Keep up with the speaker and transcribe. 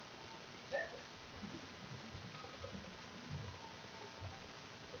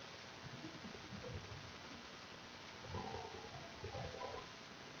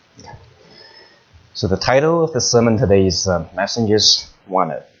So the title of the sermon today is Messengers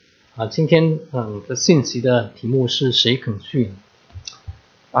Wanted. 今天的信息的题目是谁肯去？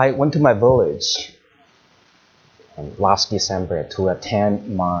 I went to my village last December to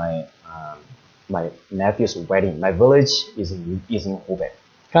attend my nephew's wedding. My village is in Hubei.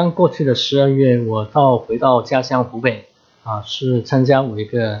 刚过去的12月，我回到家乡湖北，是参加我一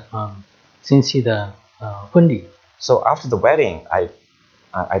个亲戚的婚礼。So after the wedding,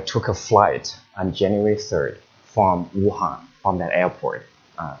 I took a flight on January 3rd from Wuhan, from that airport,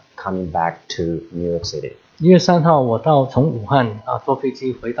 coming back to New York City. 1月3号，我从武汉坐飞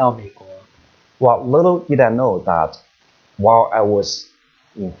机回到美国。Well, little did I know that while I was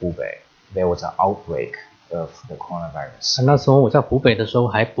in Hubei, there was an outbreak of the coronavirus. 那时候我在湖北的时候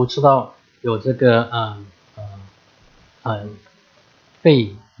还不知道有这个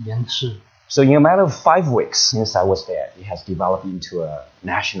肺炎是。So in a matter of 5 weeks since I was there, it has developed into a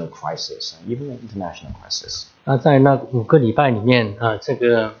national crisis, and even an international crisis. 在那5个礼拜里面，这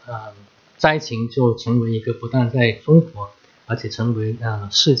个灾情就成为一个不但在中国，而且成为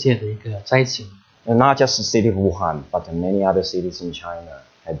世界的一个灾情。And not just the city of Wuhan, but many other cities in China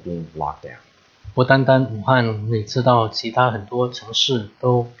had been locked down. 不单单武汉，我们也知道其他很多城市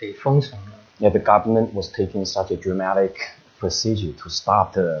都给封城了。Yeah, the government was taking such a dramatic procedure to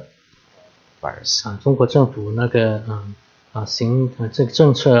stop the virus. 中国政府那个这个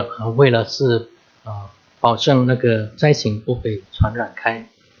政策为了是保证那个灾情不被传染开。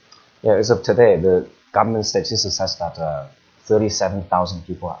Yeah, as of today, the government statistics says that 37,000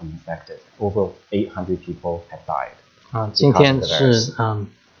 people are infected. Over 800 people have died. 今天是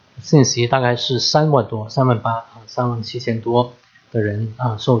信息大概是3万多、3万8、3万7千多的人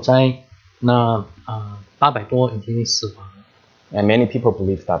受灾，那800多已经死亡。And many people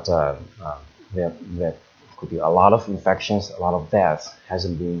believe that there could be a lot of infections, a lot of deaths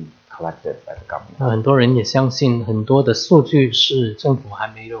hasn't been collected by the government. 很多人也相信很多的数据是政府还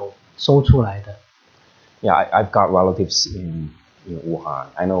没有收出来的。Yeah, I've got relatives in Wuhan.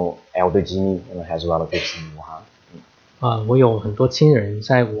 I know Elder Jimmy has relatives in Wuhan. 我有很多亲人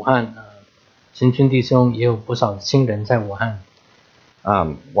在武汉，行军弟兄也有不少亲人在武汉。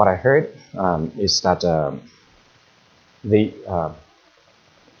What I heard is that the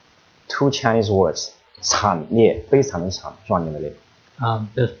two Chinese words 惨烈，非常的惨，壮烈的烈。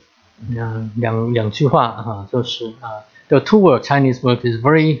两句话就是the two word Chinese word is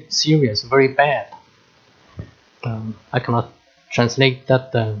very serious, very bad. I cannot translate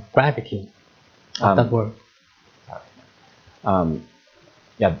that gravity of that word.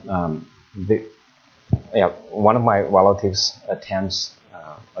 One of my relatives attends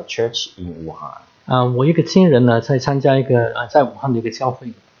a church in Wuhan. 我一个亲人呢，在参加一个在武汉的一个教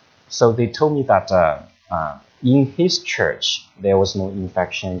会。So they told me that in his church there was no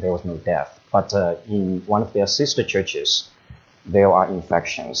infection, there was no death, but in one of their sister churches there are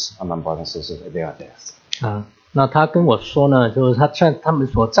infections among brothers and sisters, there are deaths. 那他跟我说呢，就是他们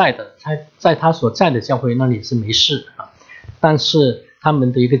所在的，在他所在的教会那里是没事但是他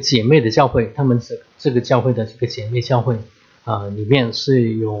们的一个姐妹的教会，他们这个教会的这个姐妹教会里面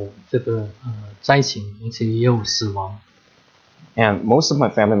是有这个灾情，而且也有死亡。And most of my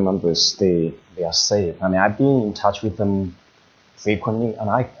family members, they are safe. I mean, I've been in touch with them frequently, and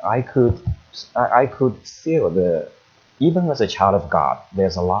I could feel even as a child of God,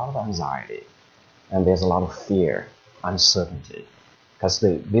 there's a lot of anxiety, and there's a lot of fear, uncertainty, because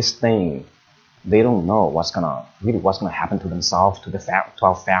this thing, they don't know what's gonna happen to themselves, to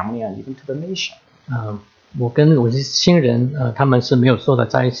our family, and even to the nation. 我跟我的亲人他们是没有受到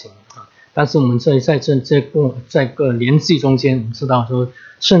灾情但是我们在这个年纪中间，我们知道说，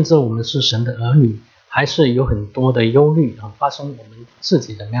甚至我们是神的儿女，还是有很多的忧虑发生我们自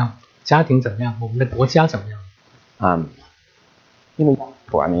己怎么样，家庭怎么样，我们的国家怎么样。I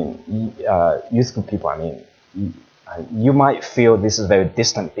mean, youthful people, I mean, you might feel this is very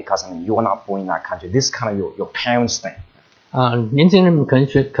distant because you are not born in that country. This is kind of your parents' thing. 年轻人们可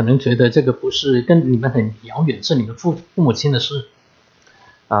能觉得这个不是跟你们很遥远，是你们父母亲的事。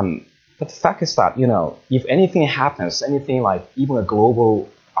But the fact is that, if anything happens, anything like even a global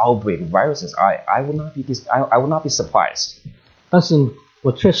outbreak of viruses, I would not be surprised. 但是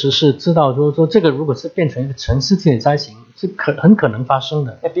我确实是知道说这个如果是变成一个全世界的灾情，是很可能发生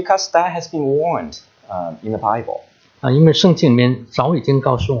的。Because that has been warned in the Bible. 因为圣经里面早已经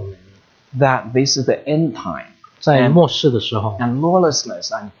告诉我们 that this is the end time. 在末世的时候 and lawlessness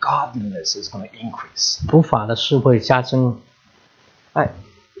and godliness is going to increase. 不法的事会加增。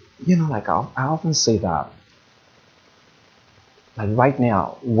Like I often say that, like right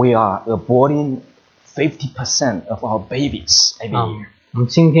now we are aborting 50% of our babies every year. 我们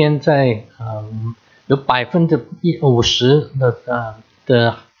今天在有50%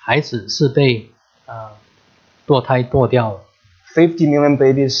的孩子是被堕胎堕掉了。50 million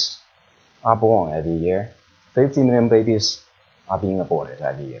babies are born every year. 50 million babies are being aborted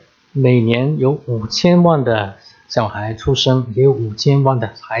every year. 每年有5000万的小孩出生，也有5000万的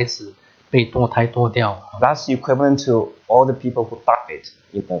孩子被堕胎堕掉。That's equivalent to all the people who died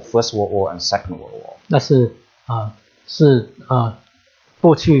in the First World War and Second World War. 那是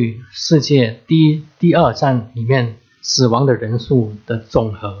过去世界第二战里面死亡的人数的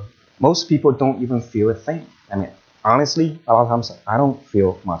总和。Most people don't even feel a thing. I mean, honestly, a lot of times I don't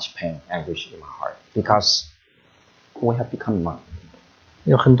feel much pain, anguish in my heart because we have become numb.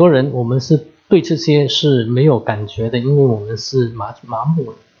 有很多人，我们是对这些是没有感觉的，因为我们是麻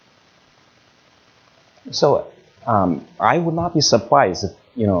木的。So, I would not be surprised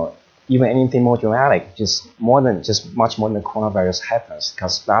if, even anything more dramatic, much more than the coronavirus happens,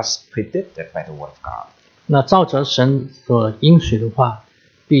 because that's predicted by the Word of God. 那照着神所应许的话，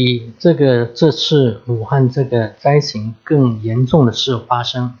比这次武汉这个灾情更严重的事发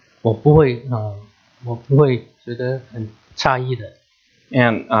生，我不会觉得很诧异的。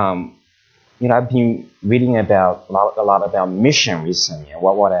And I've been reading about a lot about mission recently. And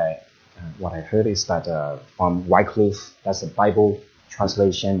what I heard is that from Wycliffe, that's the Bible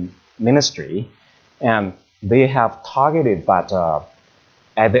translation ministry, and they have targeted that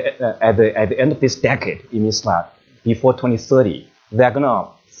at the end of this decade, it means that before 2030, they're gonna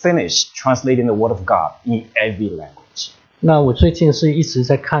finish translating the Word of God in every language. 那我最近是一直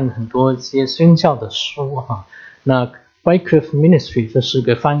在看很多一些宣教的书哈。那 Wycliffe Ministry 这是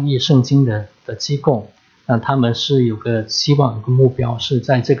个翻译圣经的机构，那他们是有个希望有个目标，是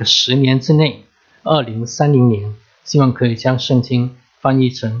在这个10年之内，2030年，希望可以将圣经翻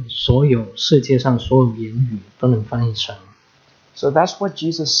译成世界上所有言语都能翻译成。So that's what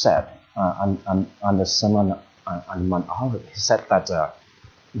Jesus said on the Sermon on Mount Olivet. He said that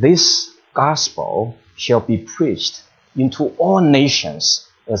this gospel shall be preached into all nations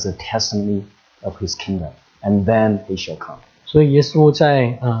as a testimony of His kingdom, and then He shall come. 所以耶稣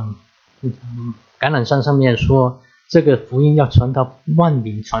在橄榄山上面说，这个福音要传到万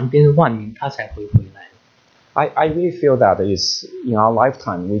民，传遍万民，他才会回来。I really feel that is in our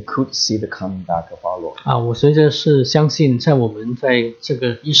lifetime we could see the coming back of our Lord. 我随着是相信，在我们在这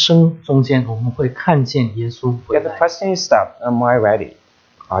个一生中间，我们会看见耶稣回 Yeah, the 来。 question is that, am I ready?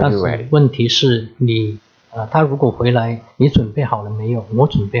 Are 但 you 是 ready? 问题是你他如果回来，你准备好了没有？我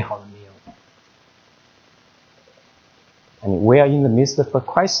准备好了没有？ And we are in the midst of a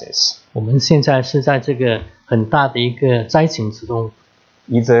crisis. 我们现在是在这个很大的一个灾情之中。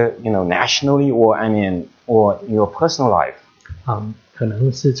Either nationally or in your personal life. 可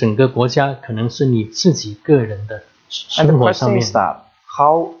能是整个国家，可能是你自己个人的 And the 生活上 question 面。 is that,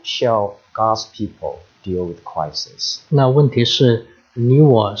 how shall God's people deal with crisis? 那问题是你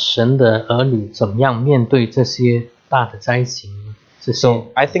我神的儿女怎么样面对这些大的灾情？这些， So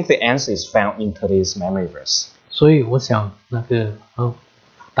I think the answer is found in today's memory verse. 所以我想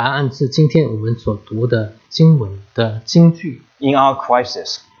答案是今天我们所读的经文的金句。In our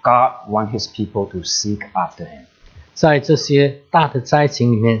crisis, God wants His people to seek after Him. 在这些大的灾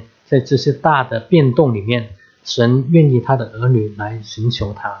情里面，在这些大的变动里面，神愿意他的儿女来寻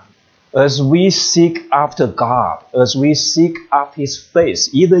求他。As we seek after God, as we seek after His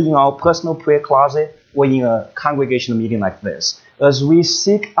face, either in our personal prayer closet or in a congregational meeting like this, as we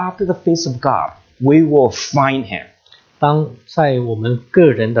seek after the face of God, we will find Him. 当在我们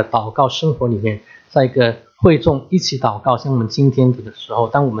个人的祷告生活里面，在一个会众一起祷告，像我们今天的时候，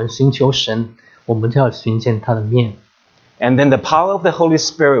当我们寻求神，我们就要寻见他的面。And then the power of the Holy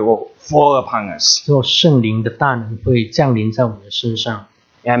Spirit will fall upon us 之后，圣灵的大能会降临在我们的身上，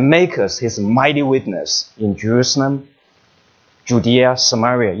 and make us His mighty witness in Jerusalem, Judea,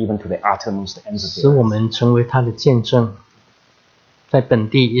 Samaria, even to the uttermost ends of 使 the 我 earth. 们成为他的见证，在本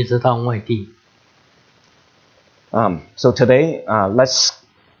地一直到外地。So today, let's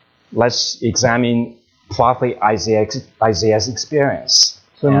examine Prophet Isaiah's experience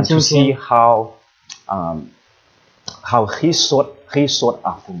and to see how he sought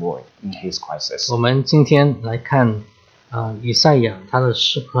after the Lord in his crisis. 我们今天来看以赛亚他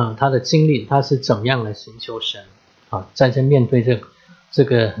的经历，他是怎么样来寻求神在这面对这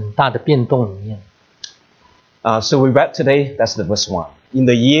个很大的变动里面。So we read today, that's the verse 1. In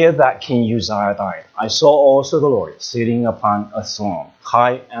the year that King Uzziah died, I saw also the Lord sitting upon a throne,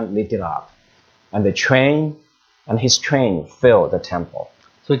 high and lifted up, and his train filled the temple.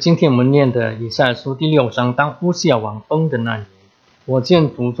 所以今天我们念的以赛亚书第6章，当乌西雅王崩的那年，我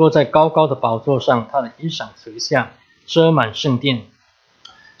见主坐在高高的宝座上，他的衣裳垂下，遮满圣殿。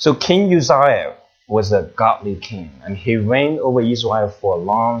So King Uzziah was a godly king, and he reigned over Israel for a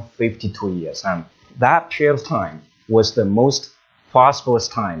long 52 years. And that period of time was the most prosperous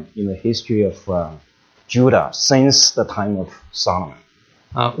time in the history of Judah since the time of Solomon.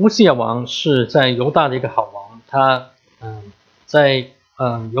 乌西雅王是在犹大的一个好王，他在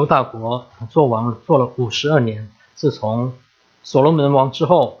犹大国做王做了52年。自从所罗门王之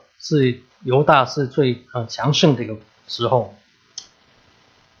后，是犹大是最强盛的一个时候。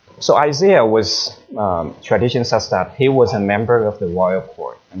So Isaiah was, tradition says that he was a member of the royal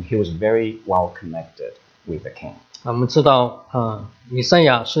court, and he was very well connected with the king. 我们知道以赛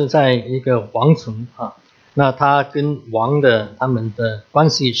亚是在一个王族那他跟王的他们的关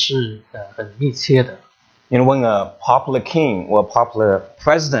系是很密切的。You know, when a popular king or a popular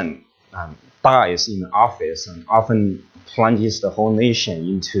president dies in office, and often plunges the whole nation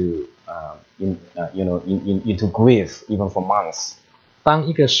into, into grief, even for months. 当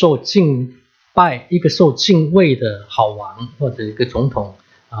一个受敬拜、一个受敬畏的好王或者一个总统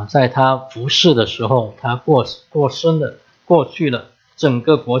在他服侍的时候，他过去了，整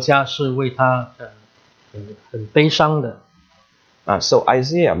个国家是为他很悲伤的。So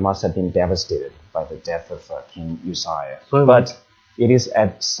Isaiah must have been devastated by the death of King Uzziah. But it is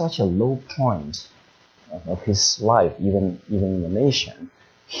at such a low point of his life, even in the nation,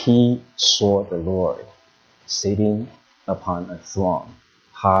 he saw the Lord sitting upon a throne,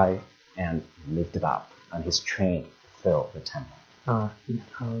 high and lifted up, and his train filled the temple.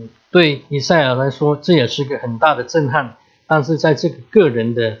 对以赛亚来说，这也是个很大的震撼。但是在这个个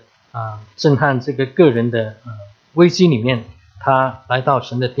人的震撼，这个个人的危机里面，他来到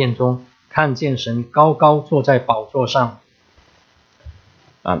神的殿中，看见神高高坐在宝座上。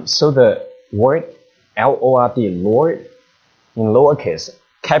So the word L-O-R-D, Lord, in lowercase,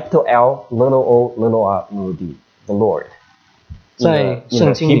 capital L, little o, little r, little d, the Lord. 在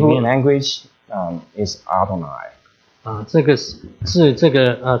圣经里面 Hebrew language is Adonai. 这个字，这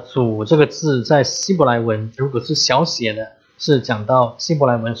个主这个字在希伯来文如果是小写的，是讲到希伯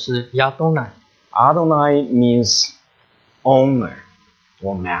来文是亚东乃。Adonai means owner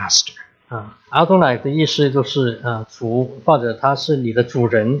or master. 阿东乃的意思就是主，或者他是你的主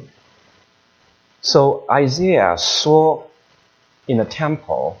人。So Isaiah saw in the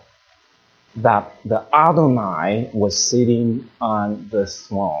temple that the Adonai was sitting on the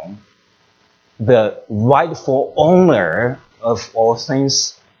throne, the rightful owner of all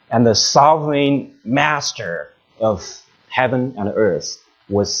things, and the sovereign master of heaven and earth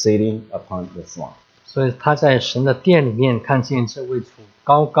was sitting upon the throne. 所以他在神的殿里面看见这位主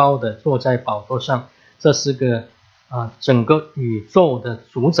高高的坐在宝座上，这是个整个宇宙的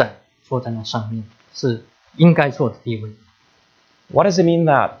主宰坐在那上面，是应该坐的地位。What does it mean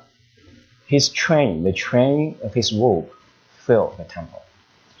that his train, the train of his robe, filled the temple?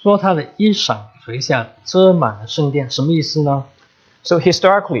 说他的衣裳垂下遮满了圣殿，什么意思呢？ So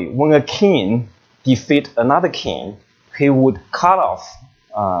historically, when a king defeat another king, he would cut off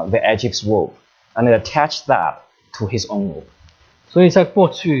the edge of his robe and attach that to his own robe. 所以在过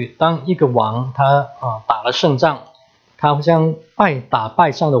去，当一个王他打了胜仗，他将打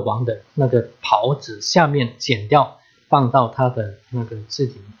败仗的王的那个袍子下面剪掉，放到他的那个自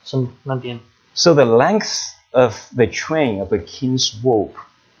己身那边。So the length of the train of a king's robe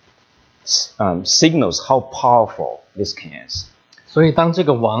signals how powerful this king is. 所以当这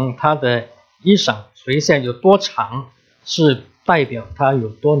个王他的衣裳垂下有多长，是代表他有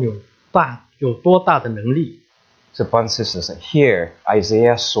多大的能力。So, brothers and sisters, here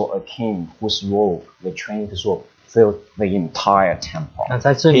Isaiah saw a king whose robe, the train of his robe, filled the entire temple. 那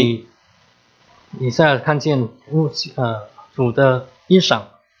在这里，以赛亚看见主的衣裳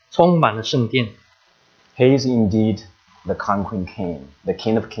充满了圣殿。He is indeed the conquering king, the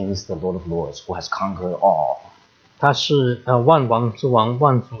King of Kings, the Lord of Lords, who has conquered all. 他是万王之王，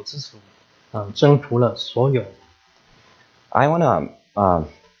万主之主，征服了所有。I want to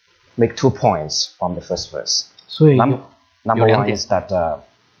make 2 points from the first verse. 所以 Number 有两 one 点 is that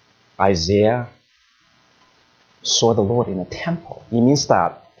Isaiah saw the Lord in a temple. It means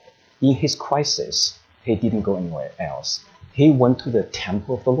that in his crisis, he didn't go anywhere else. He went to the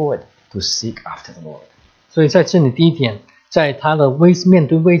temple of the Lord to seek after the Lord. 所以在这里第一点，在他的面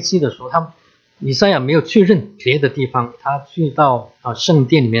对危机的时候，以赛亚没有去别的地方，他去到圣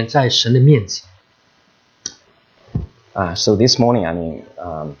殿里面，在神的面前。So this morning,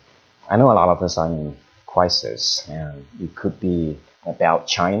 I know a lot of us are in crisis, and it could be about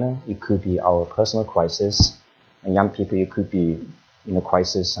China, it could be our personal crisis, and young people, it could be in a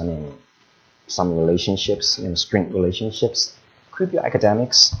crisis, some relationships, strained relationships, it could be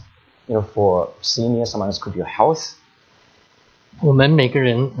academics, for seniors, sometimes it could be health. 我们每个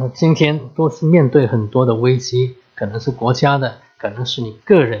人今天都是面对很多的危机，可能是国家的，可能是你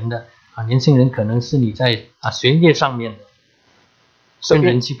个人的年轻人可能是你在学业上面的， So 跟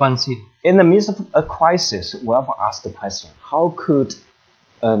人际关系的。 in the midst of a crisis, we have asked the question: How could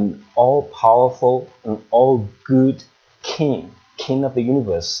an all-powerful and all-good King of the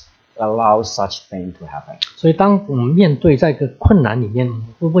universe, allow such thing to happen? 所以当我们面对在一个困难里面，我们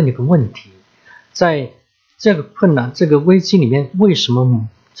会问一个问题，在这个困难这个危机里面，为什么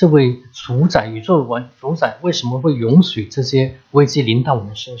这位主宰宇宙主宰为什么会允许这些危机临到我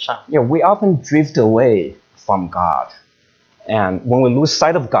们身上？ Yeah, we often drift away from God. And when we lose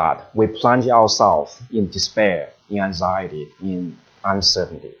sight of God, we plunge ourselves in despair, in anxiety, in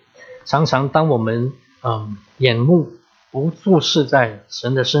uncertainty. 常常当我们眼目不注视在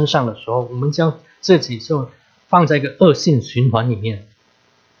神的身上的时候，我们将自己就放在一个恶性循环里面。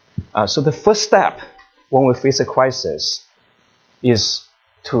 So the first step when we face a crisis is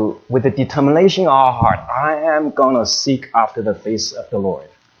to, with the determination in our heart, I am going to seek after the face of the Lord.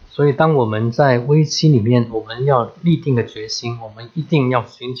 所以当我们在危机里面，我们要立定个决心，我们一定要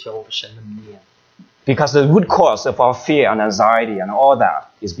寻求神的面。 Because the root cause of our fear and anxiety and all that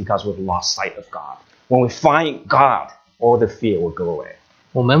is because we've lost sight of God. When we find God, all the fear will go away.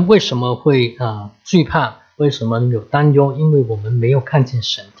 我们为什么会惧怕？为什么有担忧？因为我们没有看见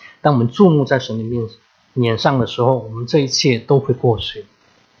神。当我们注目在神的面上的时候，我们这一切都会过去。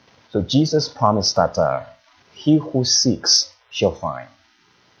 So Jesus promised that he who seeks shall find.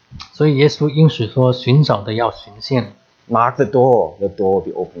 所以耶稣应许说：寻找的要寻见， Knock the door will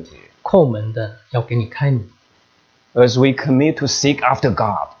be open to you. 叩门的要给你开门。 As we commit to seek after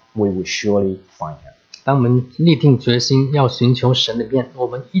God, we will surely find him. 当我们立定决心要寻求神的面，我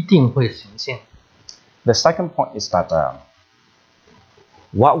们一定会寻见。 The second point is that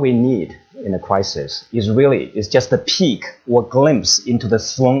what we need in a crisis is just a peek or glimpse into the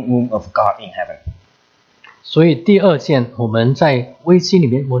throne room of God in heaven. 所以第二件，我们在危机里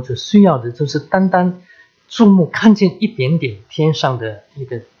面，我只需要的就是单单注目看见一点点天上的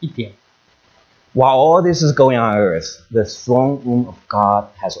一点。 While all this is going on earth, the throne room of God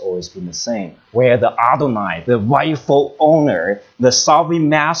has always been the same, where the Adonai, the rightful owner, the sovereign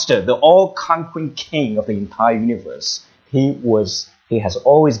master, the all-conquering king of the entire universe, he has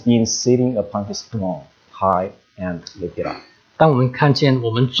always been sitting upon his throne, high and lifted up. 当我们看见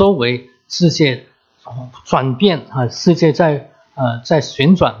我们周围世界转变世界在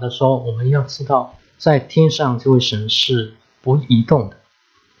旋转的时候，我们要知道，在天上这位神是不移动的。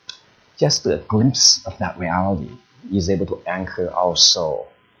 Just a glimpse of that reality is able to anchor our soul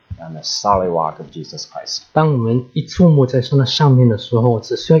on the solid rock of Jesus Christ. 当我们一注目在那上面的时候，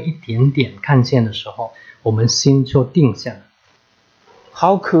只需要一点点看见的时候，我们心就定下了。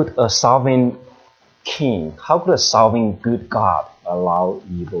 How could a sovereign king, how could a sovereign good God allow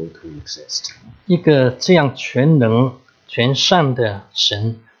evil to exist? 一个这样全能全善的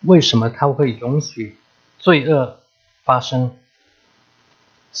神，为什么他会允许罪恶发生？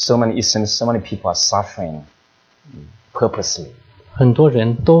 So many people are suffering purposely, 很多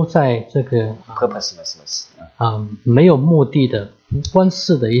人都在这个 purposelessness. 没有目的的无关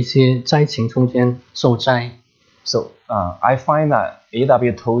事的一些灾情中间受灾。 So I find that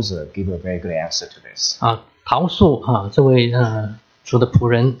A.W. Tozer gave a very good answer to this. 陶素这位主的仆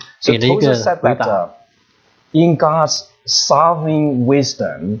人 So 给了一 Tozer 个 said 回 that 答。 in God's sovereign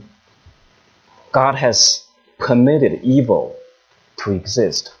wisdom, God has permitted evil to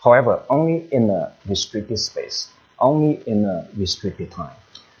exist. However, only in a restricted space, only in a restricted time.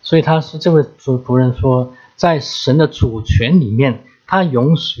 所以他是这位主仆人说，在神的主权里面，他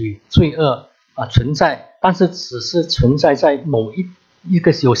允许罪恶存在，但是只是存在在某一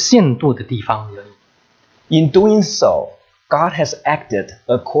个有限度的地方而已。 In doing so, God has acted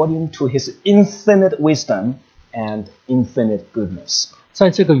according to his infinite wisdom and infinite goodness.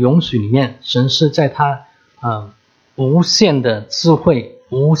 在这个允许里面，神是在他无限的智慧、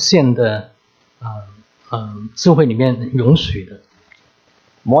无限的智慧里面允许的。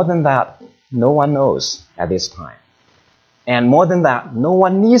 More than that, no one knows at this time. And more than that, no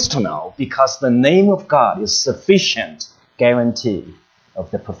one needs to know because the name of God is sufficient guarantee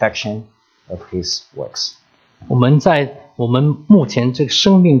of the perfection of his works. 我们在我们目前这个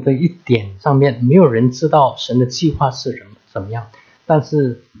生命的一点上面，没有人知道神的计划是怎么样。但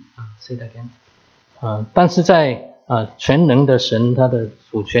是say that again. 但是在全能的神他的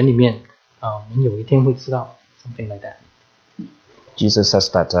主权里面我们有一天会知道 something like that. Jesus says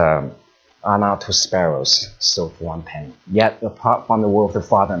that are not two sparrows sold for one penny. Yet apart from the will of the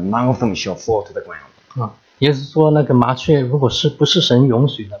Father, none of them shall fall to the ground. 也就是说，那个麻雀如果不是神允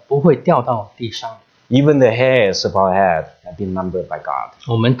许的，不会掉到地上。 Even the hairs of our head have been numbered by God.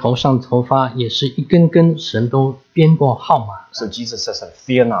 我们头上的头发也是一根根神都编过号码。 So Jesus says,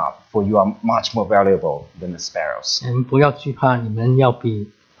 "Fear not, for you are much more valuable than the sparrows." 不要惧怕，你们要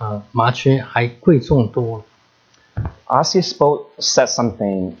比麻雀还贵重多了。R.C. Sproul said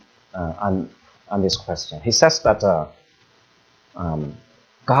something on this question. He says that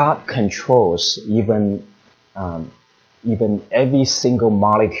God controls even every single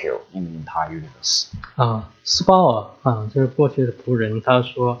molecule in the entire universe. 斯鲍尔就是过去的仆人，他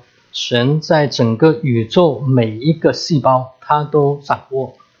说神在整个宇宙每一个细胞他都掌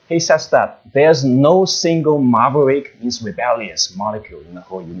握。He says that there's no single maverick, means rebellious molecule in the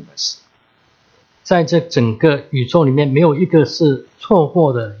whole universe. 在这整个宇宙里面，没有一个是错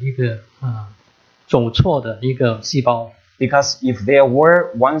过的一个走错的一个细胞。Because if there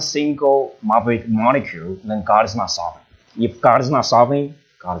were one single maverick molecule, then God is not sovereign. If God is not sovereign,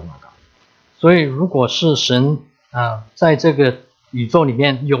 God is not God. 所以，如果是神在这个宇宙里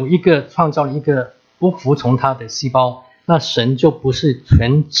面有一个创造了一个不服从他的细胞，那神就不是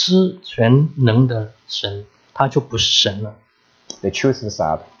全知全能的神，他就不是神了。The truth is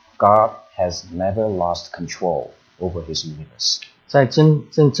that God has never lost control over His universe. 在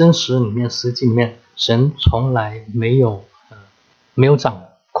真实里面，实际里面，神从来没有掌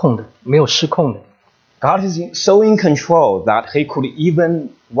控的，没有失控的。God is so in control that He could even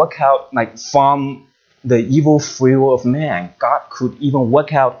work out, like from the evil free will of man, God could even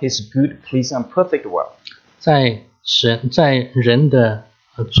work out His good, pleasing, and perfect will. 在人的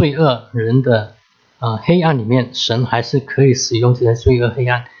罪恶、人的黑暗里面，神还是可以使用这些罪恶黑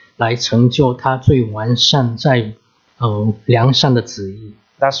暗来成就他最完善在良善的旨意。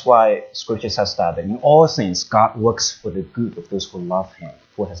That's why Scripture says that in all things God works for the good of those who love Him,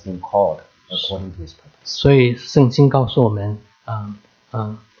 who has been called according to His purpose. 所以圣经告诉我们，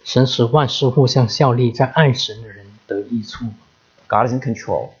神使万事互相效力，在爱神的人得益处。God is in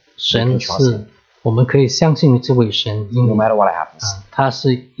control. 神是我们可以相信这位神，因 No 为 matter what happens. 他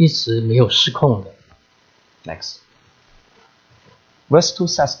是一直没有失控的。Next. Verse 2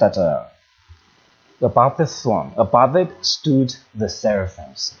 says that above the throne, above it stood the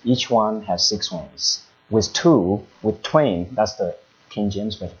seraphims. Each one has 6 wings. With twain, that's the King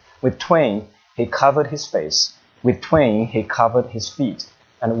James version. With twain, he covered his face. With twain, he covered his feet.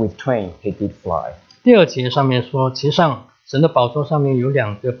 And with twain, he did fly. 第2节上面说，其上神的宝座上面有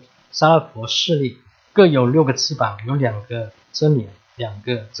2个撒拉佛侍立，各有6个翅膀，有2个遮脸，2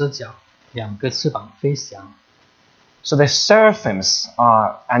个遮脚，2个翅膀飞翔。So the seraphims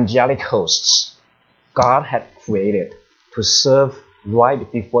are angelic hosts God had created to serve right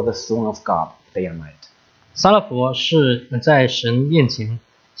before the throne of God day and night. 撒拉佛是在神面前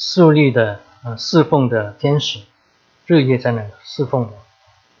树立的侍奉的天使，日夜在那侍奉的。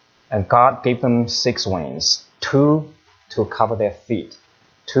And God gave them 6 wings, 2 to cover their feet,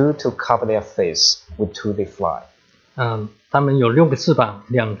 2 to cover their face, with 2 they fly. 他们有6个翅膀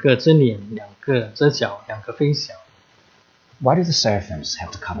，2个遮脸，2个遮脚，2个飞翔。Why do the seraphims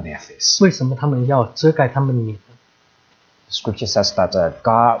have to cover their face? 为什么他们要遮盖他们的脸呢？ Scripture says that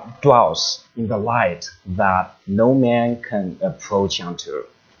God dwells in the light that no man can approach unto.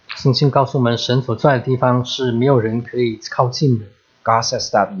 圣经告诉我们，神所在的地方是没有人可以靠近的。God says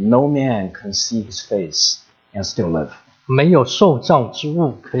that no man can see His face and still live. 没有受造之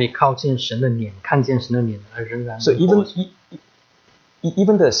物可以靠近神的脸，看见神的脸而仍然 So 活着。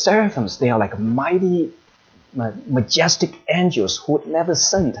 even the seraphims, they are like mighty, majestic angels who would never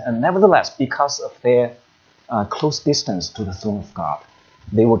sinned, and nevertheless, because of their close distance to the throne of God,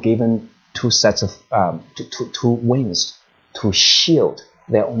 they were given 2 sets of 2 wings to shield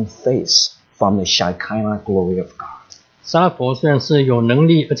their own face from the Shekinah glory of God. 撒拉佛虽然是有能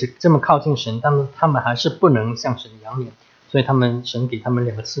力，而且这么靠近神，但他们还是不能向神仰脸，所以神给他们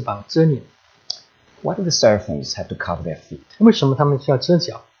2个翅膀遮脸。Why do the seraphims have to cover their feet? 为什么他们需要遮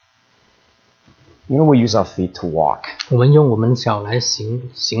脚？ You know, we use our feet to walk. 我们用我们的脚来行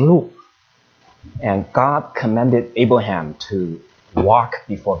路， And God commanded Abraham to walk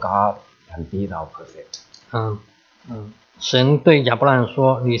before God and be thou perfect. 神对亚伯拉罕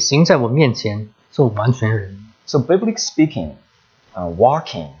说：“你行在我面前，做完全人。” So biblically speaking,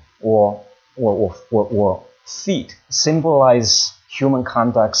 walking or feet symbolize human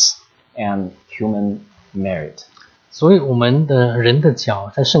conducts and human merit. 所以我们的人的脚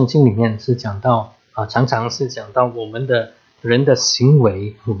在圣经里面是讲到常常是讲到我们的人的行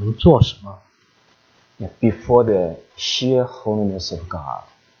为，我们做什么。 Before the sheer holiness of God,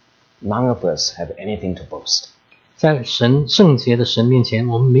 none of us have anything to boast. 在圣洁的神面前，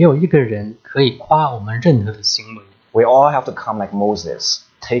我们没有一个人可以夸我们任何的行为。 We all have to come like Moses,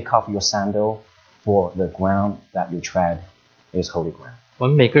 take off your sandal, for the ground that you tread is holy ground. 我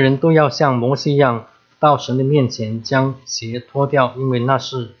们每个人都要像摩西一样，到神的面前将鞋脱掉，因为那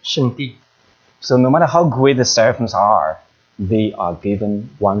是圣地。So no matter how great the seraphims are, they are given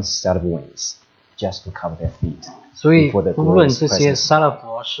one set of wings just to cover their feet. 所以 before the 无论 glorious 这些 presence. 撒勒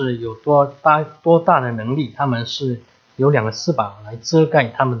佛是有多大的能力，他们是有2个翅膀来遮盖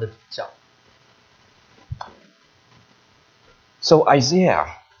他们的脚。So Isaiah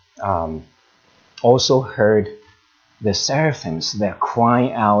also heard the seraphims, they're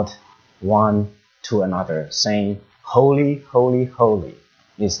crying out one to another, saying, Holy, holy, holy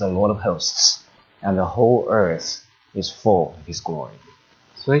is the Lord of hosts, and the whole earth is full of his glory.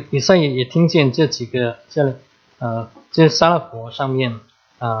 所以以赛亚也听见这些撒勒佛上面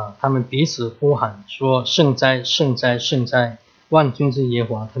他们彼此呼喊说：圣哉，圣哉，圣哉！万军之耶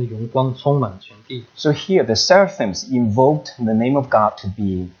和华，他的荣光充满全地。So here the seraphims invoked the name of God to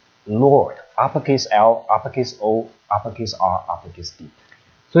be Lord, uppercase L, uppercase O, uppercase R, uppercase D.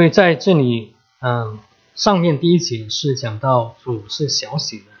 所以在这里，上面第1节是讲到主是小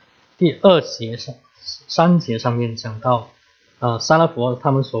写的，第2节3节上面讲到，撒勒佛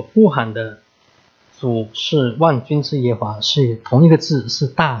他们所呼喊的主是万军之耶和华，是同一个字，是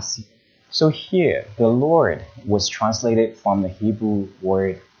大写。So here, the Lord was translated from the Hebrew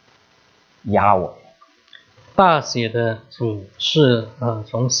word Yahweh. 大写的主是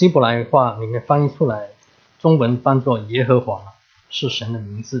从希伯来话里面翻译出来，中文翻作耶和华，是神的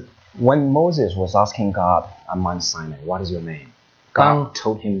名字。When Moses was asking God at Mount Sinai, what is your name? God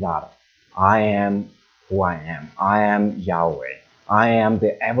told him that, I am who I am. I am Yahweh. I am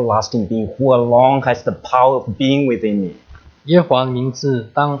the everlasting being who alone has the power of being within me. 耶和华的名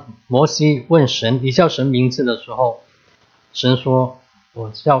字，当摩西问神你叫神名字的时候，神说我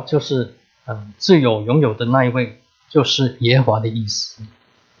叫就是自有拥有的那一位，就是耶和华的意思。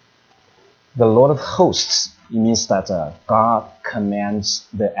The Lord of hosts, it means that God commands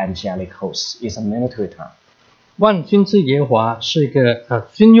the angelic hosts. It's a military term. 万军之耶和华是一个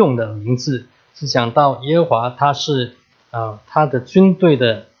军用的名字，是讲到耶和华他是他的军队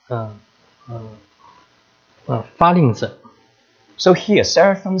的发令者。So here,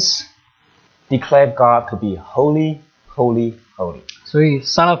 seraphims declared God to be holy, holy, holy. 所以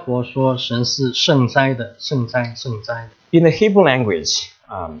撒勒佛说神是圣哉的，圣哉，圣哉的。In the Hebrew language,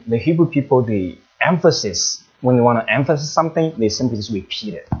 the Hebrew people, the emphasis, when they want to emphasize something, they simply just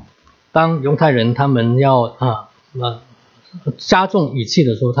repeat it. 当犹太人他们要加重语气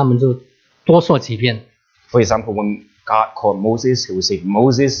的时候，他们就多说几遍。For example, when God called Moses, he would say,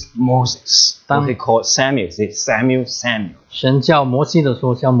 Moses, Moses. When he called Samuel, he said, Samuel, Samuel. 神叫摩西的时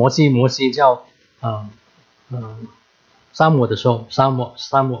候叫摩西，摩西叫撒母的时候撒母。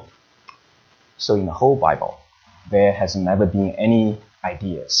So in the whole Bible, there has never been any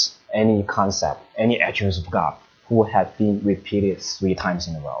ideas, any concept, any attributes of God who have been repeated 3 times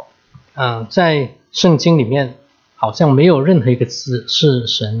in a row. 在圣经里面好像没有任何一个字是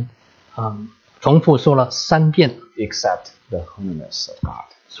神重复说了3遍， except the holiness of God.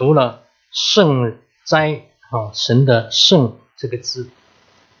 除了圣哉神的圣这个字。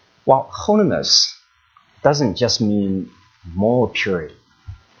Well, holiness doesn't just mean more purity.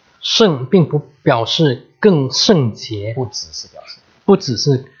 圣并不表示更圣洁，不只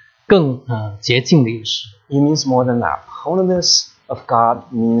是更洁净的意思。It means more than that. Holiness of God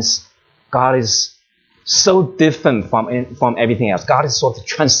means God is so different from everything else. God is sort of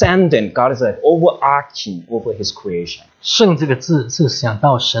transcendent. God is like overarching over his creation. 圣这个字是想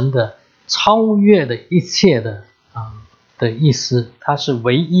到神的超越的一切的意思，它是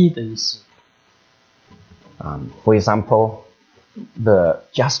唯一的意思。For example, the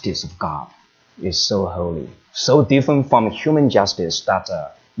justice of God is so holy, so different from human justice that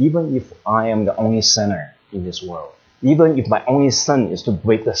even if I am the only sinner in this world, even if my only sin is to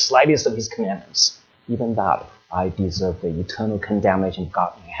break the slightest of his commandments, even that I deserve the eternal condemnation of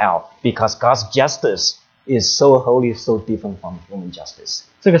God in hell, because God's justice is so holy, so different from human justice.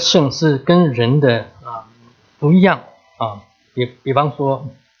 这个圣是跟人的不一样比方说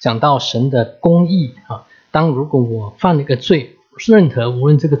讲到神的公义当如果我犯了一个罪，无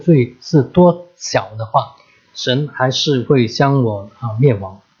论这个罪是多小的话，神还是会将我灭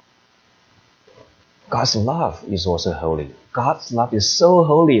亡。God's love is also holy. God's love is so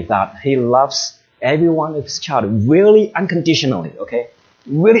holy that he loves every one of his child really unconditionally, okay?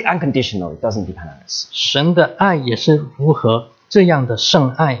 Really unconditionally, doesn't depend on us. 神的爱也是如何这样的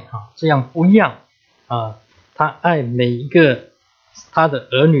圣爱这样不一样他爱每一个他的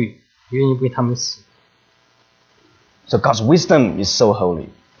儿女，愿意为他们死。So God's wisdom is so holy.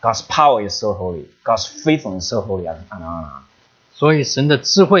 God's power is so holy. God's faithfulness is so holy, and on. 所以神的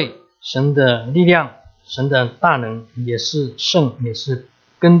智慧，神的力量，神的大能也是圣，也是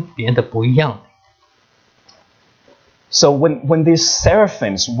跟别的不一样的。So when these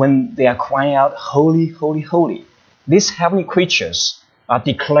seraphims, when they are crying out, "Holy, holy, holy," these heavenly creatures are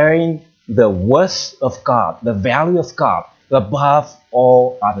declaring the worth of God, the value of God above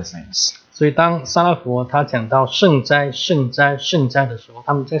all other things. 所以当撒拉佛他讲到圣哉、圣哉、圣哉的时候，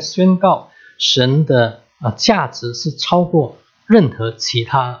他们在宣告神的价值是超过任何其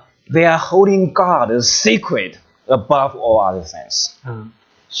他。They are holding God as sacred above all other things.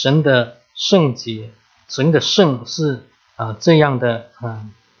 神的圣洁，神的圣是这样的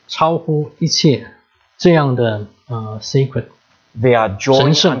超乎一切，这样的sacred。They are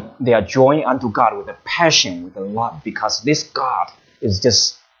joining unto God with a passion, with a love, because this God is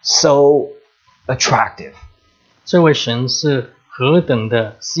just so attractive. 这位神是何等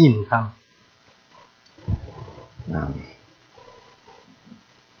的吸引他们。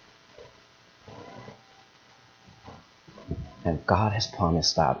And God has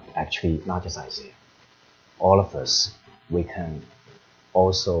promised that actually, not just Isaiah, all of us, we can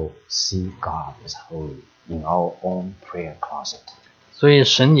also see God as holy in our own prayer closet. 所以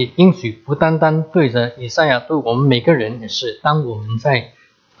神也应许不单单对着以赛亚，对我们每个人也是，当我们在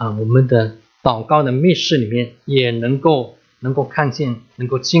我们的祷告的密室里面，也能够看见，能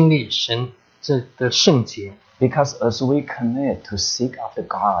够经历神这的圣洁。Because as we commit to seek after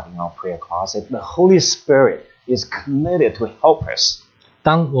God in our prayer closet, the Holy Spirit is committed to help us.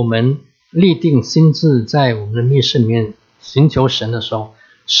 当我们立定心志在我们的密室里面寻求神的时候，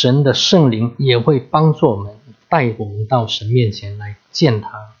神的圣灵也会帮助我们，带我们到神面前来见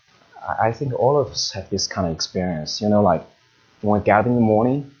他。I think all of us have this kind of experience. Like when we gather in the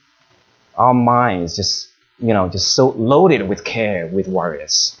morning, our mind is just so loaded with care, with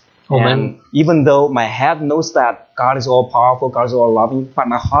worries. And even though my head knows that God is all powerful, God is all loving, but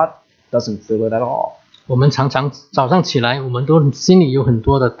my heart doesn't feel it at all. 我们常常早上起来，我们都心里有很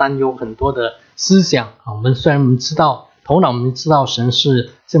多的担忧，很多的思想。我们虽然知道头脑，我们知道神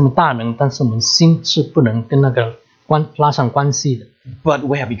是这么大能，但是我们心是不能跟那个拉上关系的。But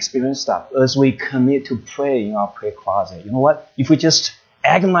we have experienced that as we commit to pray in our prayer closet. You know what? If we just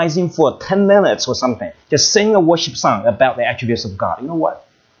agonizing for 10 minutes or something, just sing a worship song about the attributes of God, you know what?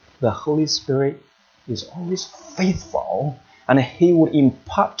 The Holy Spirit is always faithful, and He will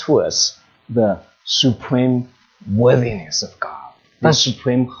impart to us the supreme worthiness of God, the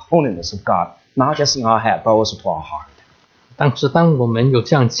supreme holiness of God, not just in our head, but also to our heart. 但是当我们有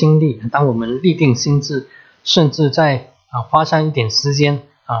这样经历，当我们立定心志，甚至在花上一点时间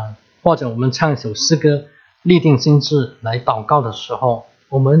或者我们唱一首诗歌，立定心志来祷告的时候，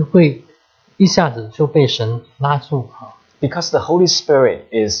我们会一下子就被神拉住。Because the Holy Spirit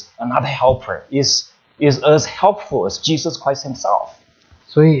is another helper, is as helpful as Jesus Christ Himself.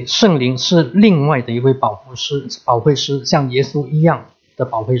 所以圣灵是另外的一位保惠师，像耶稣一样的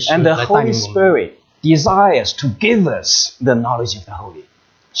保惠师 And 来 the 带领 Holy 我们。Spirit desires to give us the knowledge of the Holy.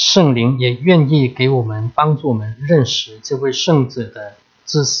 圣灵也愿意给我们帮助我们认识这位圣者的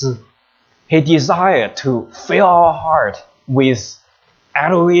知识。He desires to fill our heart with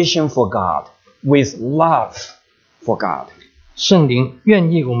adoration for God, with love for God. 圣灵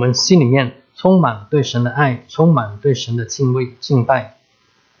愿意我们心里面充满对神的爱，充满对神的敬拜。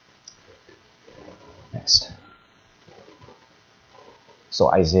Next. So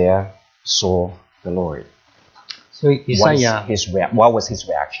Isaiah saw the Lord. 所以以赛亚 What was his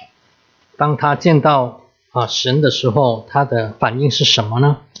reaction? 当他见到神的时候，他的反应是什么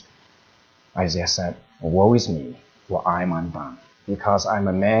呢？ Isaiah said, "Woe is me, for I am undone, because I am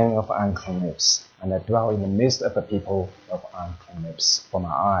a man of unclean lips, and I dwell in the midst of a people of unclean lips. For my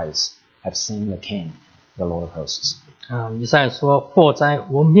eyes have seen the King, the Lord of hosts." 以赛亚说：“祸哉，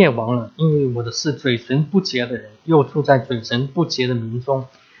我灭亡了，因为我的是嘴唇不洁的人，又住在嘴唇不洁的民中，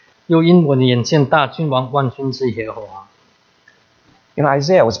又因我的眼见大君王万军之耶和华。”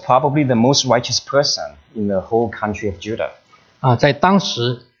 Isaiah was probably the most righteous person in the whole country of Judah. 在当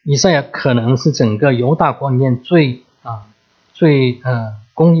时，以赛亚可能是整个犹大国里面最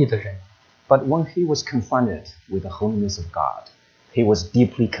公义的人。But when he was confronted with the holiness of God, he was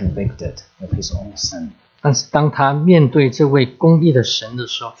deeply convicted of his own sin. 但是当他面对这位公义的神的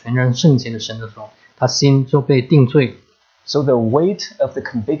时候，全然圣洁的神的时候，他心就被定罪。So the weight of the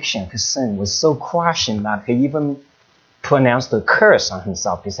conviction of his sin was so crushing that he even pronounced a curse on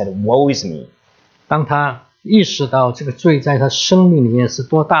himself. He said, "Woe is me." 当他意识到这个罪在他生命里面是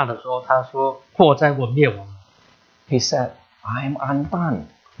多大的时候，他说：“祸哉，我灭亡。” He said, "I am undone."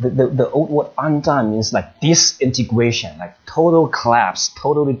 The old word undone means like disintegration, like total collapse,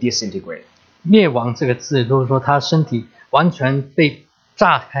 totally disintegrate. 灭亡这个字，就是说他身体完全被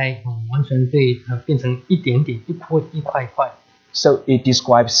炸开，完全被变成一点点、一块一块。 So it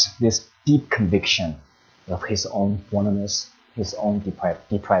describes this deep conviction of his own wantonness, his own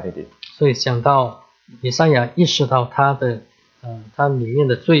depravity. 所以想到以赛亚意识到他里面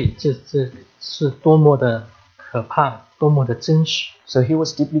的罪，这是多么的可怕，多么的真实。 So he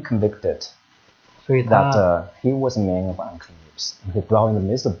was deeply convicted 所以他 that he was a man of unclean lips, and he dwelt in the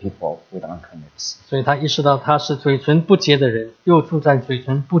midst of people with unclean lips. 所以他意识到他是嘴唇不洁的人，又住在嘴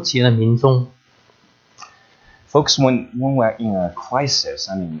唇不洁的民中。 Folks, when we're in a crisis,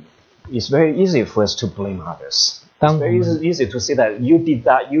 I mean, it's very easy for us to blame others. It's very easy to say that you did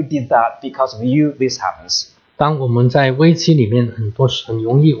that, because of you, this happens. 当我们在危机里面，很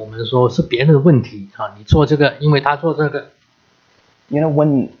容易我们说是别人的问题啊，你做这个，因为他做这个。 You know,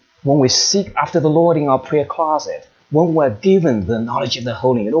 when we seek after the Lord in our prayer closet, when we're given the knowledge of the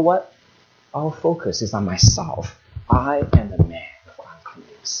Holy, you know what? Our focus is on myself. I am a man of unclean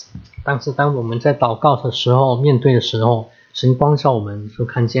lips. 但是当我们在祷告的时候，面对的时候，神光照我们，就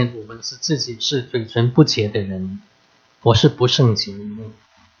看见我们是自己是嘴唇不洁的人，我是不圣洁的人。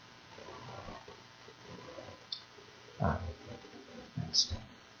 Next.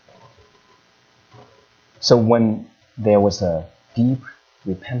 So when there was a deep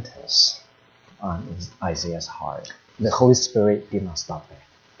repentance on Isaiah's heart, the Holy Spirit did not stop there.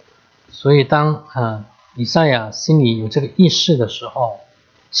 所以当以赛亚心里有这个意识的时候，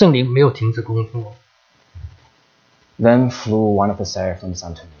圣灵没有停止工作。 Then flew one of the seraphims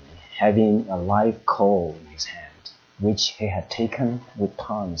unto me, having a live coal in his hand, which he had taken with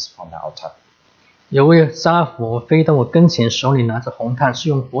tongs from the altar. 有位撒拉佛飞到我跟前，手里拿着红炭，是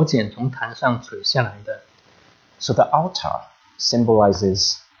用火剪从坛上垂下来的。 So the altar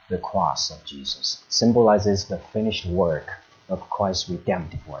symbolizes the cross of Jesus, symbolizes the finished work of Christ's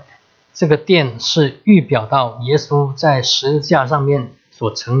redemptive work. 这个殿是预表到耶稣在十字架上面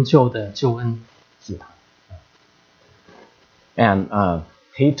所成就的救恩。 And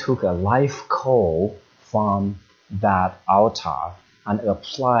he took a live coal from that altar and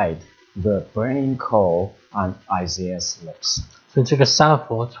applied the burning coal on Isaiah's lips. 所以这个撒拉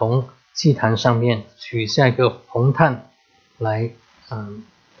佛从祭坛上面取下一个红炭来，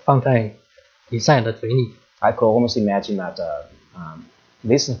放在以赛亚的嘴里。 I could almost imagine that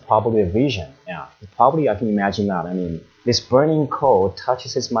this is probably a vision. Yeah, probably I can imagine that. I mean, this burning coal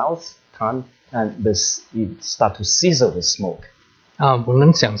touches his mouth, tongue, and it start to sizzle with smoke. 我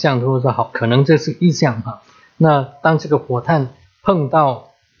能想象，如果说好，可能这是意象哈。那当这个火炭碰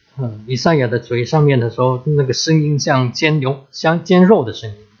到以赛亚的嘴上面的时候，那个声音像煎肉的声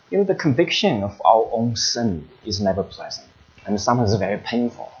音。 You know, the conviction of our own sin is never pleasant, and sometimes very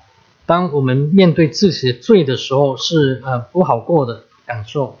painful. 当我们面对自己的罪的时候，是不好过的感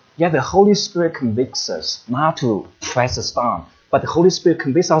受。 Yeah, the Holy Spirit convicts us not to press us down, but the Holy Spirit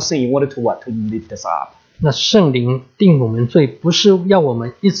convicts our sin in order to what? To lift us up. 那圣灵定我们罪，不是要我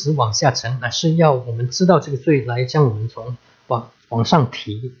们一直往下沉，乃是要我们知道这个罪，来将我们从往上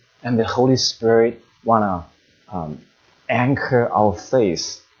提。 And the Holy Spirit wanna anchor our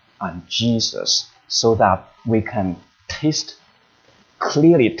faith on Jesus, so that we can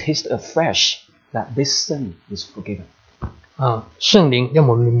clearly taste afresh that this sin is forgiven. 圣灵让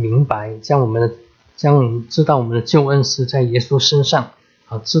我们明白，将我们知道我们的救恩是在耶稣身上，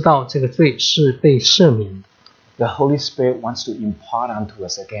知道这个罪是被赦免的。 The Holy Spirit wants to impart unto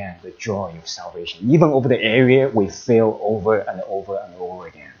us again the joy of salvation, even over the area we fail over and over and over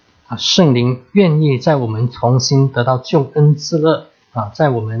again. 圣灵愿意在我们重新得到救恩之乐在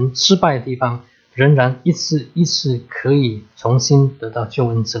我们失败的地方，仍然一次一次可以重新得到救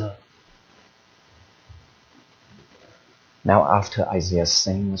恩之乐。 Now after Isaiah's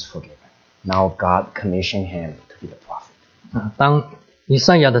sin was forgiven, now God commissioned him to be the prophet. 当以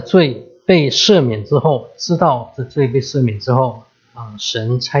赛亚的罪被赦免之后，知道这罪被赦免之后，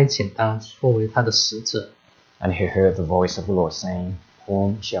神差遣他作为他的使者。 And he heard the voice of the Lord saying,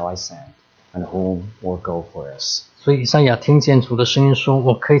 Whom shall I send, and whom will go for us? 所以以赛亚听见主的声音说：“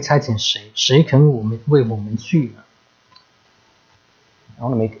我可以差遣谁？谁肯为我们去呢？” I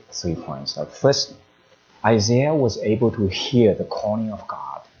want to make 3 points. First, Isaiah was able to hear the calling of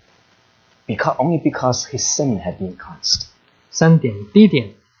God only because his sin had been cleansed. 3点，第一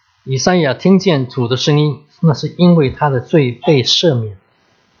点，以赛亚听见主的声音，那是因为他的罪被赦免。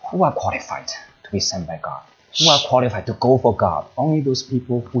 Who are qualified to be sent by God? Who are qualified to go for God? Only those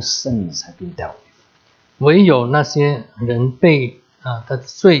people whose sins have been dealt with. 唯有那些人他的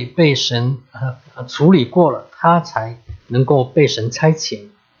罪被神处理过了，他才能够被神差遣。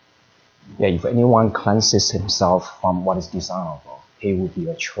 Yeah, if anyone cleanses himself from what is dishonorable, he will be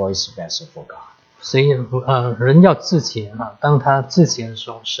a choice vessel for God. 所以人要自洁啊，当他自洁的时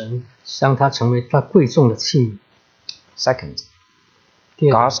候，神让他成为他贵重的器皿。Second,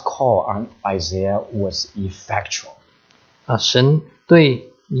 第二 God's call on Isaiah was effectual. 神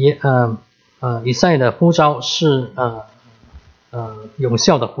对以赛亚的呼召是有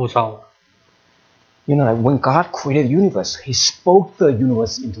效的呼召。You know, like when God created the universe, He spoke the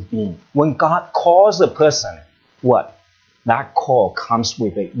universe into being. When God calls a person, what? That call comes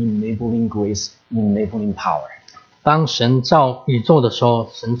with the enabling grace, enabling power. 当神造宇宙的时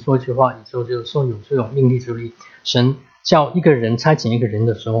候，神说一句话，宇宙就说有这种命力之力。神叫一个人差遣一个人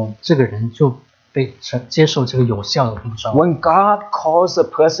的时候，这个人就被接受这个有效的呼召。When God calls a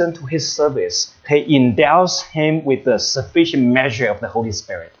person to His service, He endows him with the sufficient measure of the Holy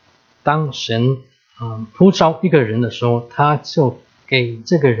Spirit. 当神呼召一个人的时候，他就给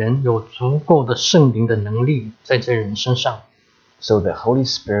这个人有足够的圣灵的能力在这人身上。So the Holy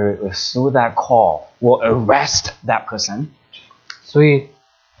Spirit, through that call, will arrest that person. 所以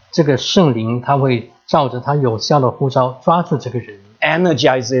这个圣灵他会照着他有效的呼召抓住这个人，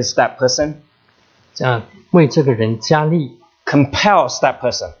 energizes that person, 为这个人加力， compels that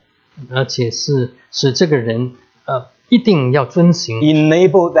person, 而且是使这个人一定要遵行，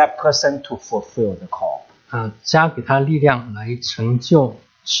 enable that person to fulfill the call. 加给他力量来成就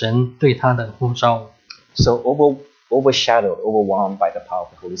神对他的呼召。 So overshadowed, overwhelmed by the power of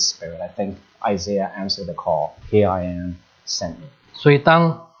the Holy Spirit, I think Isaiah answered the call, "Here I am, send me." 所以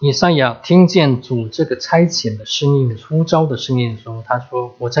当以赛亚听见主这个差遣的声音、呼召的声音的时候，他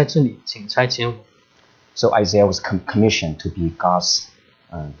说：“我在这里，请差遣我。” So Isaiah was commissioned to be God's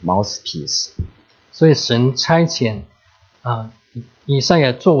mouthpiece. 所以神差遣以赛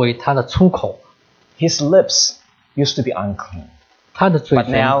亚作为他的出口。 His lips used to be unclean, 他的嘴 but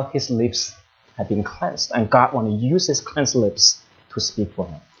唇， now his lips have been cleansed, and God want to use his cleansed lips to speak for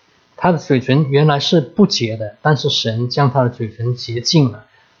him. 他的嘴唇原来是不洁的，但是神将他的嘴唇洁净了，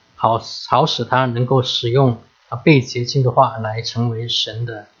好使他能够使用被洁净的话来成为神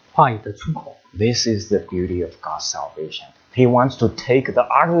的话语的出口。 This is the beauty of God's salvation. He wants to take the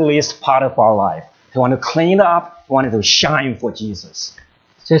ugliest part of our life. He wants to clean it up. He wants to shine for Jesus.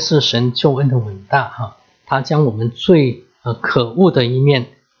 这是神救恩的伟大哈，他将我们最可恶的一面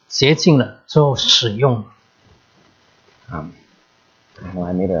洁净了之后使用。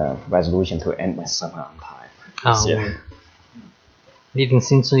I made a resolution to end my sermon on time. 我立定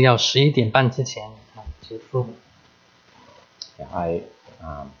心志要11点半之前结束。 I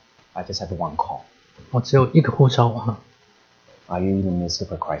just have one call. 我只有一个呼召哈， Are you in the midst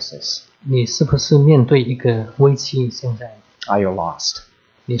of a crisis? 你是不是面对一个危机？现在 Are you lost?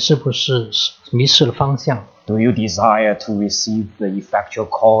 你是不是迷失了方向？ Do you desire to receive the effectual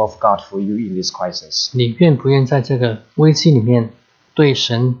call of God for you in this crisis? 你愿不愿在这个危机里面对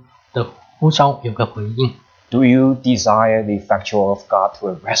神的呼召有个回应？ Do you desire the effectual of God to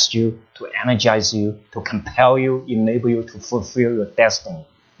arrest you, to energize you, to compel you, enable you to fulfill your destiny?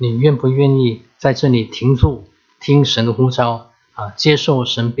 你愿不愿意在这里停住，听神的呼召接受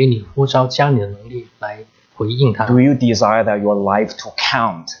神给你呼召加你的能力来回应他？ Do you desire that your life to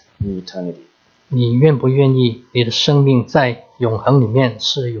count in eternity? 你愿不愿意你的生命在永恒里面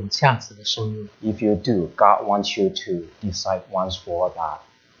是有价值的生命？ If you do, God wants you to decide once for all that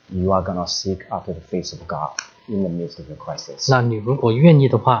you are going to seek after the face of God in the midst of the crisis. 那你如果愿意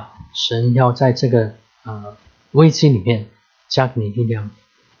的话，神要在这个危机里面加给你力量。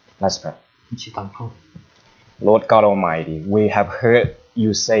 Let's pray. 一起祷告。 Lord God Almighty, we have heard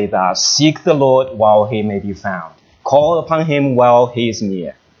you say that seek the Lord while he may be found. Call upon him while he is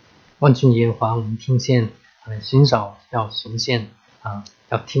near. 万军耶和华，我们听见寻找要寻见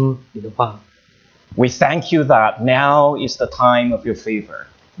要听你的话。 We thank you that now is the time of your favor.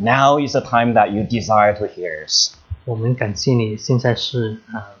 Now is the time that you desire to hear us. 我们感谢你，现在是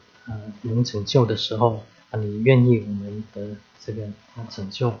能拯救的时候你愿意我们的这个拯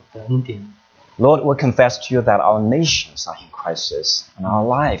救的恩典。 Lord, we confess to you that our nations are in crisis and our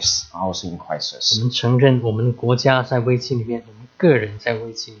lives are also in 我 crisis. 们承认我们的国家在危机里面，我们个人在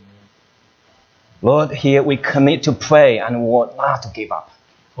危机里面。 Lord, here we commit to pray and we want not to give up.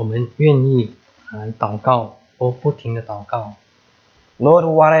 我们愿意来祷告，不停的祷告。 Lord,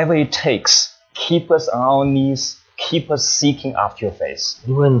 whatever it takes, keep us on our knees, keep us seeking after your face.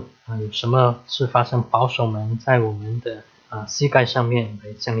 无论有什么事发生，保守我们在我们的膝盖上面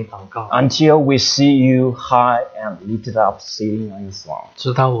来向你祷告， Until we see you high and lifted up, sitting on your throne.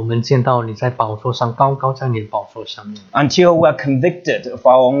 直到我们见到你在宝座上，高高在你的宝座上面， Until we are convicted of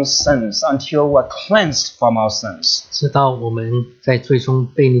our own sins, until we are cleansed from our sins. 直到我们在最终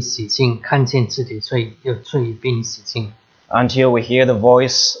被你洗净，看见自己罪被你洗净， Until we hear the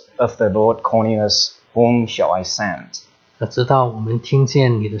voice of the Lord calling us, "Whom shall I send?" 直到我们听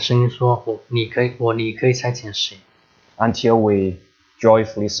见你的声音说，你可以差遣谁？ Until we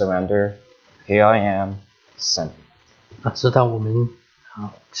joyfully surrender, "Here I am, send me." 直到我们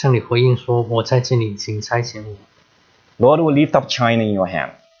向你回应说，我在这里，请差遣我。 Lord, we lift up China in your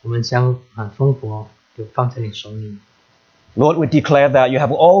hand. 我们将中国就放在你手里。 Lord, we declare that you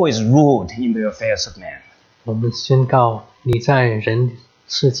have always ruled in the affairs of man. 我们宣告你在人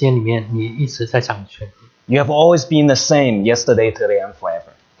世间里面，你一直在掌权。 You have always been the same yesterday, today, and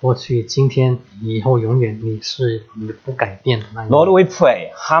forever. 过去、今天、以后，永远你不改变的那一位。 Lord, we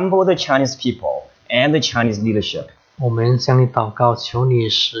pray, humble the Chinese people and the Chinese leadership. 我们向你祷告，求你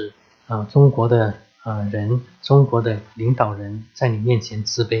使中国的人、中国的领导人在你面前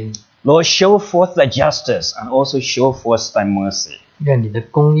自卑。 Lord, show forth thy justice and also show forth thy mercy. 愿你的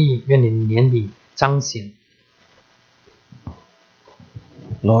公义，愿你的怜悯彰显。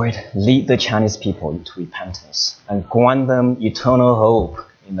 Lord, lead the Chinese people into repentance and grant them eternal hope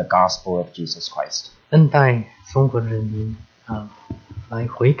in the gospel of Jesus Christ. 恩待中国的人民来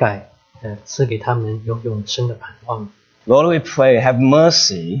悔改，赐给他们有永生的盼望。 Lord, we pray, have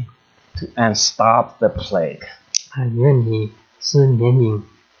mercy and stop the plague. 愿你施怜悯，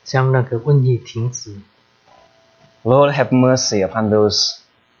将那个瘟疫停止。 Lord, have mercy upon those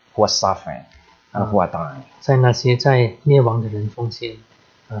who are suffering and who are dying. 在那些在灭亡的人中间，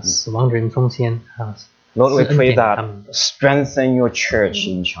死亡的人中间Lord, we 是恩 pray 典给他 that 们 strengthen your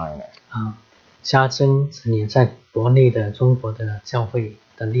church in China. 加增你在国内的中国的教会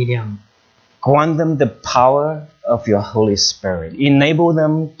的力量。 Grant them the power of your Holy Spirit. Enable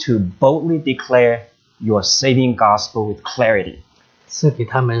them to boldly declare your saving gospel with clarity. 赐给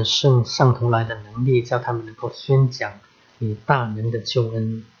他们上头来的能力，叫他们能够宣讲你大能的救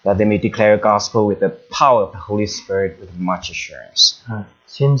恩。 That they may declare gospel with the power of the Holy Spirit with much assurance.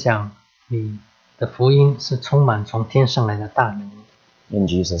 宣讲你的福音是充满从天上来的大能。 In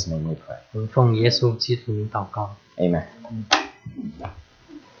Jesus' name we pray. 我们奉耶稣基督名祷告。 Amen.